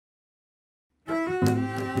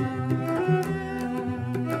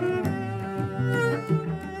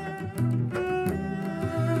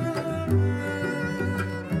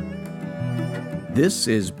This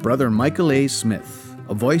is Brother Michael A. Smith,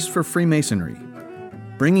 a voice for Freemasonry,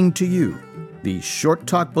 bringing to you the Short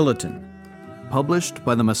Talk Bulletin, published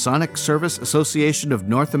by the Masonic Service Association of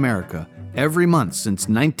North America every month since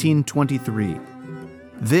 1923.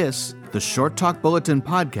 This, the Short Talk Bulletin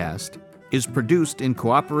podcast, is produced in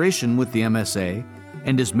cooperation with the MSA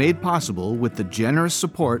and is made possible with the generous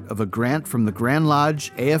support of a grant from the Grand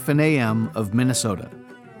Lodge AF&AM of Minnesota.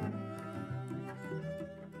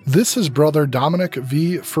 This is Brother Dominic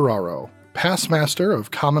V. Ferraro, past master of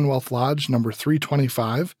Commonwealth Lodge number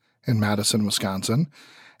 325 in Madison, Wisconsin,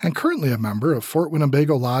 and currently a member of Fort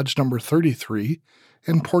Winnebago Lodge number 33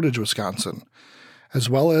 in Portage, Wisconsin, as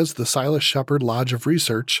well as the Silas Shepherd Lodge of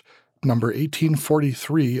Research number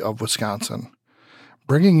 1843 of Wisconsin,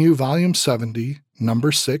 bringing you Volume 70,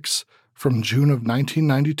 Number 6, from June of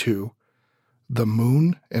 1992, The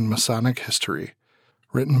Moon in Masonic History,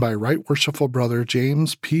 written by Right Worshipful Brother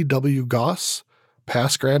James P. W. Goss,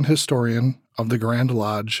 past Grand Historian of the Grand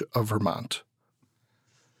Lodge of Vermont.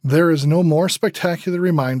 There is no more spectacular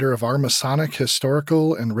reminder of our Masonic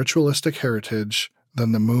historical and ritualistic heritage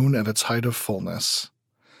than the moon at its height of fullness.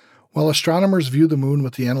 While astronomers view the moon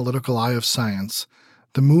with the analytical eye of science,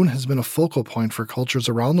 the moon has been a focal point for cultures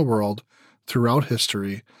around the world throughout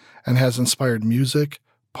history and has inspired music,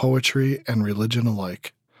 poetry, and religion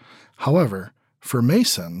alike. However, for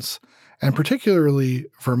Masons, and particularly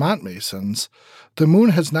Vermont Masons, the moon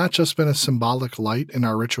has not just been a symbolic light in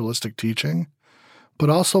our ritualistic teaching, but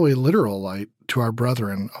also a literal light to our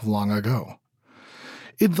brethren of long ago.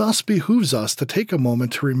 It thus behooves us to take a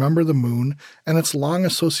moment to remember the moon and its long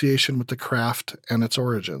association with the craft and its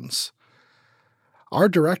origins. Our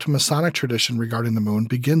direct Masonic tradition regarding the moon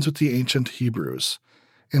begins with the ancient Hebrews.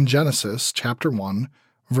 In Genesis chapter 1,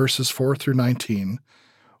 verses 4 through 19,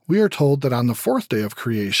 we are told that on the fourth day of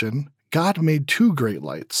creation, God made two great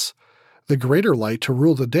lights, the greater light to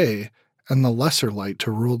rule the day and the lesser light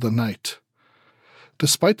to rule the night.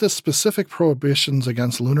 Despite the specific prohibitions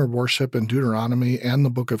against lunar worship in Deuteronomy and the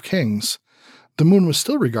Book of Kings, the moon was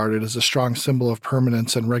still regarded as a strong symbol of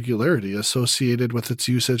permanence and regularity associated with its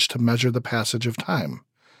usage to measure the passage of time.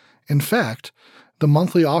 In fact, the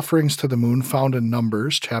monthly offerings to the moon found in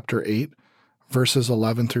Numbers chapter 8, verses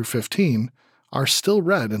 11 through 15, are still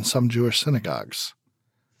read in some Jewish synagogues.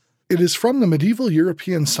 It is from the medieval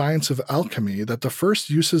European science of alchemy that the first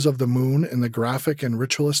uses of the moon in the graphic and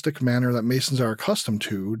ritualistic manner that Masons are accustomed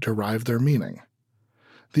to derive their meaning.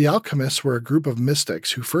 The alchemists were a group of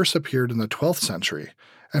mystics who first appeared in the 12th century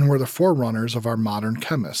and were the forerunners of our modern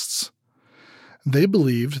chemists. They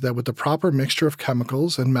believed that with the proper mixture of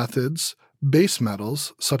chemicals and methods, base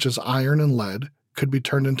metals such as iron and lead could be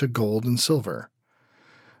turned into gold and silver.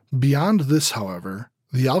 Beyond this, however,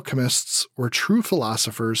 the alchemists were true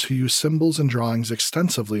philosophers who used symbols and drawings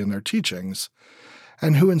extensively in their teachings,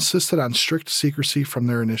 and who insisted on strict secrecy from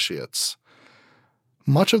their initiates.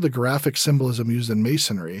 Much of the graphic symbolism used in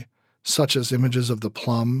Masonry, such as images of the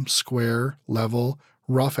plumb, square, level,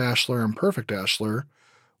 rough ashlar, and perfect ashlar,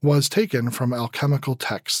 was taken from alchemical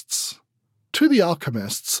texts. To the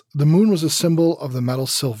alchemists, the moon was a symbol of the metal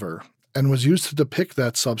silver, and was used to depict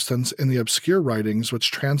that substance in the obscure writings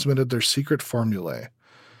which transmitted their secret formulae.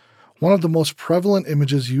 One of the most prevalent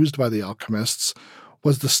images used by the alchemists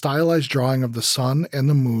was the stylized drawing of the sun and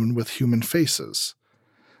the moon with human faces.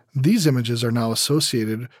 These images are now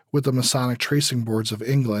associated with the Masonic tracing boards of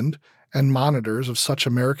England and monitors of such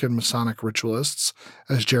American Masonic ritualists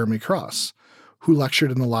as Jeremy Cross, who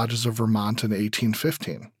lectured in the lodges of Vermont in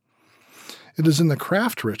 1815. It is in the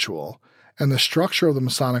craft ritual and the structure of the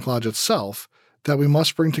Masonic Lodge itself that we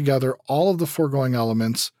must bring together all of the foregoing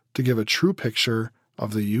elements to give a true picture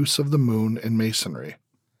of the use of the moon in Masonry.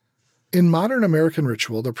 In modern American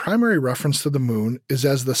ritual, the primary reference to the moon is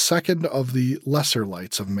as the second of the lesser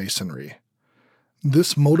lights of Masonry.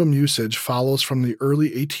 This modem usage follows from the early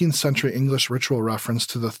 18th century English ritual reference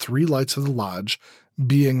to the three lights of the lodge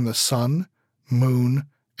being the sun, moon,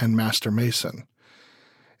 and Master Mason.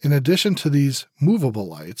 In addition to these movable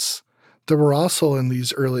lights, there were also in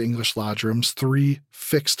these early English lodge rooms three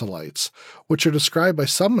fixed lights, which are described by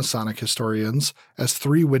some Masonic historians as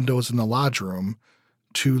three windows in the lodge room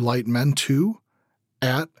to light men to,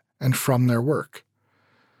 at, and from their work.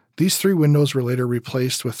 These three windows were later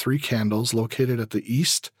replaced with three candles located at the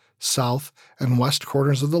east, south, and west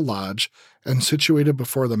corners of the lodge and situated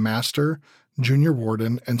before the master, junior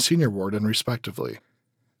warden, and senior warden, respectively.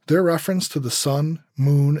 Their reference to the sun,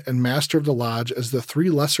 moon, and master of the lodge as the three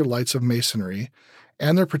lesser lights of Masonry,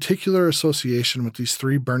 and their particular association with these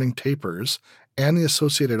three burning tapers and the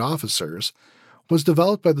associated officers, was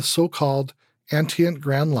developed by the so-called Antient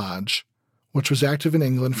Grand Lodge, which was active in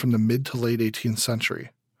England from the mid to late 18th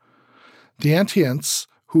century. The Antients,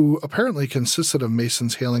 who apparently consisted of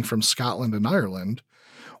Masons hailing from Scotland and Ireland,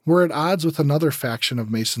 were at odds with another faction of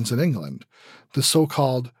Masons in England, the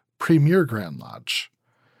so-called Premier Grand Lodge.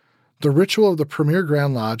 The ritual of the Premier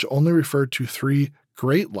Grand Lodge only referred to 3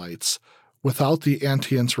 great lights without the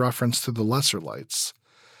Antients' reference to the lesser lights.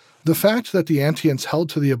 The fact that the Antients held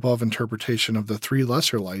to the above interpretation of the 3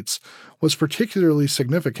 lesser lights was particularly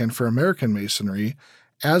significant for American Masonry,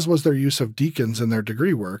 as was their use of deacons in their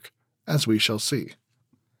degree work, as we shall see.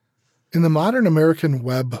 In the modern American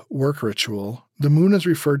Webb work ritual, the moon is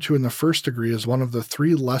referred to in the first degree as one of the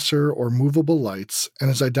 3 lesser or movable lights and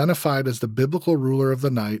is identified as the biblical ruler of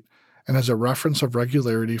the night and as a reference of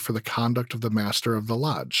regularity for the conduct of the master of the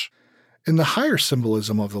lodge. In the higher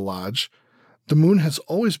symbolism of the lodge, the moon has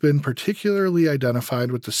always been particularly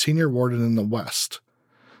identified with the senior warden in the west,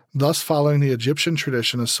 thus following the Egyptian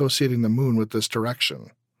tradition associating the moon with this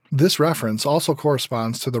direction. This reference also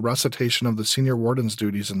corresponds to the recitation of the senior warden's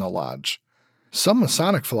duties in the lodge. Some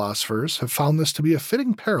Masonic philosophers have found this to be a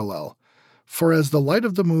fitting parallel, for as the light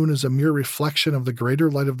of the moon is a mere reflection of the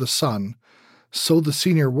greater light of the sun, so the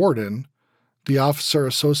senior warden, the officer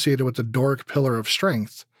associated with the Doric pillar of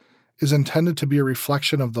strength, is intended to be a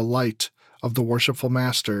reflection of the light of the worshipful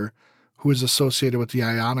master, who is associated with the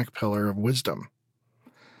Ionic pillar of wisdom.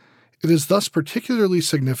 It is thus particularly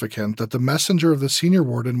significant that the messenger of the senior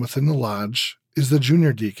warden within the lodge is the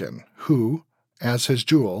junior deacon, who, as his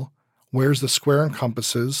jewel, wears the square and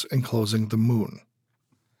compasses enclosing the moon.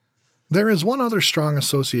 There is one other strong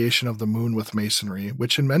association of the moon with Masonry,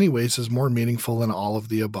 which in many ways is more meaningful than all of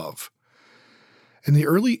the above. In the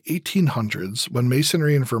early 1800s, when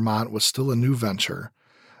Masonry in Vermont was still a new venture,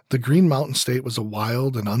 the Green Mountain State was a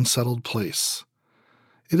wild and unsettled place.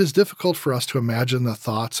 It is difficult for us to imagine the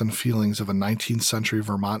thoughts and feelings of a 19th century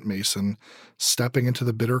Vermont Mason stepping into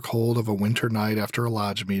the bitter cold of a winter night after a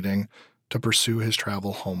lodge meeting to pursue his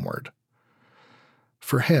travel homeward.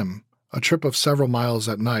 For him, a trip of several miles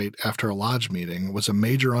at night after a lodge meeting was a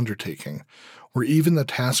major undertaking, where even the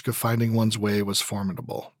task of finding one's way was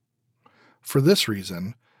formidable. For this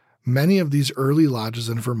reason, many of these early lodges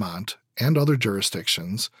in Vermont and other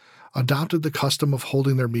jurisdictions adopted the custom of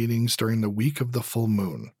holding their meetings during the week of the full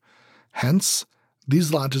moon. Hence,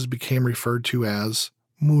 these lodges became referred to as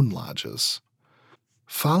moon lodges.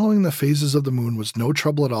 Following the phases of the moon was no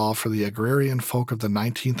trouble at all for the agrarian folk of the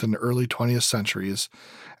 19th and early 20th centuries,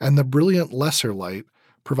 and the brilliant lesser light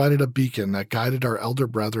provided a beacon that guided our elder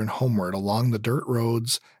brethren homeward along the dirt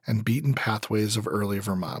roads and beaten pathways of early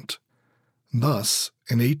Vermont. Thus,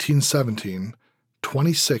 in 1817,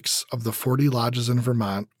 26 of the 40 lodges in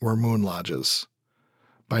Vermont were moon lodges.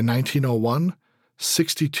 By 1901,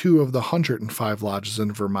 62 of the 105 lodges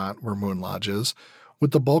in Vermont were moon lodges,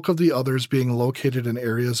 with the bulk of the others being located in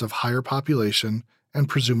areas of higher population and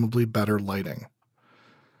presumably better lighting.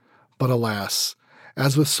 But alas,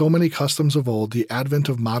 as with so many customs of old, the advent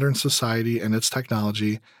of modern society and its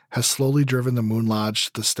technology has slowly driven the moon lodge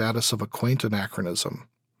to the status of a quaint anachronism.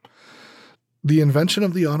 The invention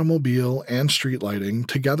of the automobile and street lighting,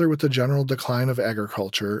 together with the general decline of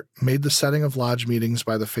agriculture, made the setting of lodge meetings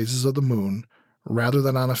by the phases of the moon, rather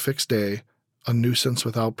than on a fixed day, a nuisance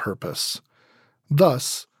without purpose.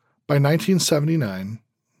 Thus, by 1979,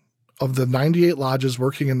 of the 98 lodges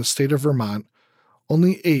working in the state of Vermont,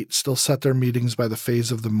 only 8 still set their meetings by the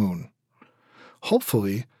phase of the moon.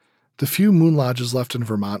 Hopefully, the few moon lodges left in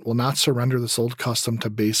Vermont will not surrender this old custom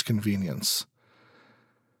to base convenience.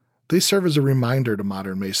 They serve as a reminder to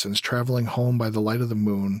modern Masons traveling home by the light of the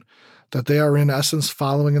moon that they are in essence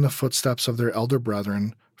following in the footsteps of their elder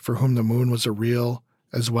brethren, for whom the moon was a real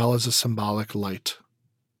as well as a symbolic light.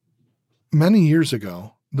 Many years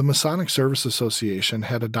ago, the Masonic Service Association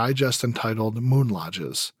had a digest entitled Moon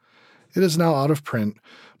Lodges. It is now out of print,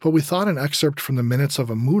 but we thought an excerpt from the minutes of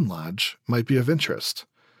a moon lodge might be of interest.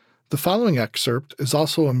 The following excerpt is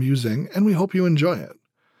also amusing, and we hope you enjoy it.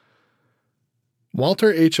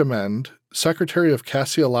 Walter H. Amend, Secretary of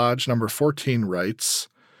Cassia Lodge No. 14, writes,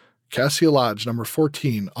 Cassia Lodge No.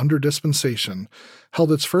 14, under dispensation,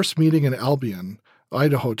 held its first meeting in Albion,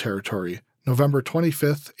 Idaho Territory, November 25,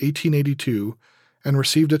 1882, and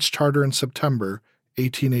received its charter in September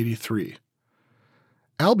 1883.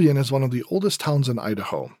 Albion is one of the oldest towns in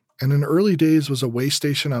Idaho, and in early days was a way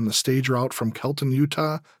station on the stage route from Kelton,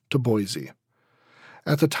 Utah to Boise.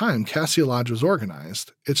 At the time Cassia Lodge was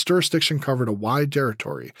organized, its jurisdiction covered a wide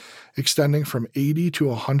territory, extending from 80 to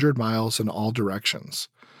 100 miles in all directions.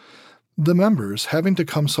 The members, having to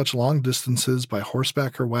come such long distances by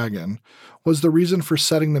horseback or wagon, was the reason for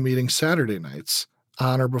setting the meeting Saturday nights,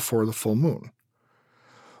 on or before the full moon.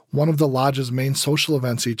 One of the lodge's main social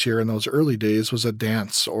events each year in those early days was a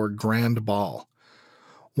dance or grand ball.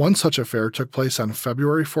 One such affair took place on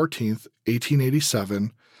February 14th,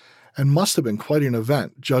 1887, and must have been quite an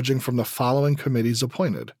event, judging from the following committees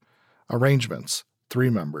appointed. Arrangements, 3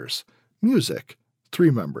 members. Music,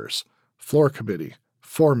 3 members. Floor committee,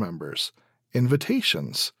 4 members.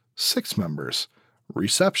 Invitations, 6 members.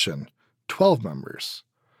 Reception, 12 members.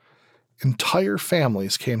 Entire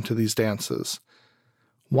families came to these dances.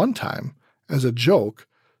 One time, as a joke,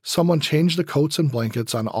 someone changed the coats and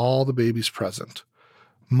blankets on all the babies present.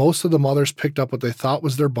 Most of the mothers picked up what they thought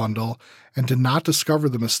was their bundle and did not discover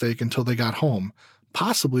the mistake until they got home,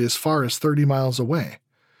 possibly as far as 30 miles away.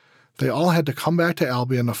 They all had to come back to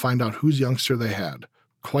Albion to find out whose youngster they had.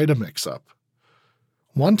 Quite a mix-up.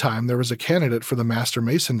 One time, there was a candidate for the Master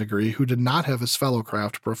Mason degree who did not have his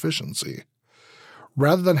fellowcraft proficiency.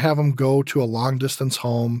 Rather than have him go to a long-distance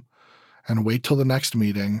home and wait till the next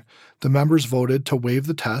meeting, the members voted to waive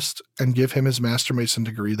the test and give him his Master Mason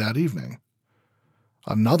degree that evening.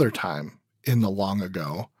 Another time, in the long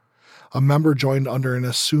ago, a member joined under an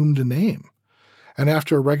assumed name, and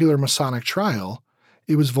after a regular Masonic trial,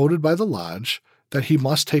 it was voted by the lodge that he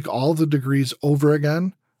must take all the degrees over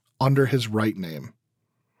again under his right name.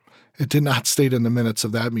 It did not state in the minutes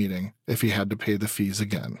of that meeting if he had to pay the fees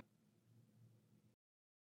again.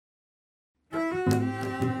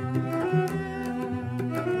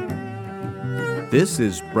 This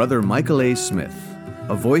is Brother Michael A. Smith,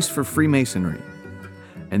 a voice for Freemasonry.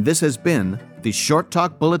 And this has been the Short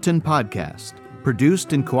Talk Bulletin podcast,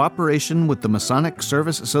 produced in cooperation with the Masonic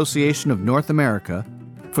Service Association of North America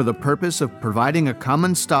for the purpose of providing a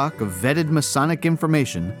common stock of vetted Masonic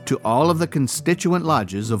information to all of the constituent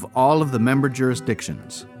lodges of all of the member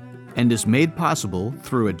jurisdictions, and is made possible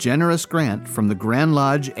through a generous grant from the Grand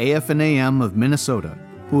Lodge AF&AM of Minnesota,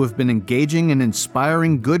 who have been engaging and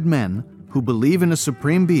inspiring good men who believe in a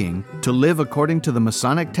supreme being to live according to the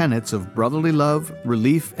Masonic tenets of brotherly love,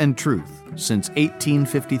 relief, and truth since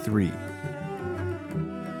 1853.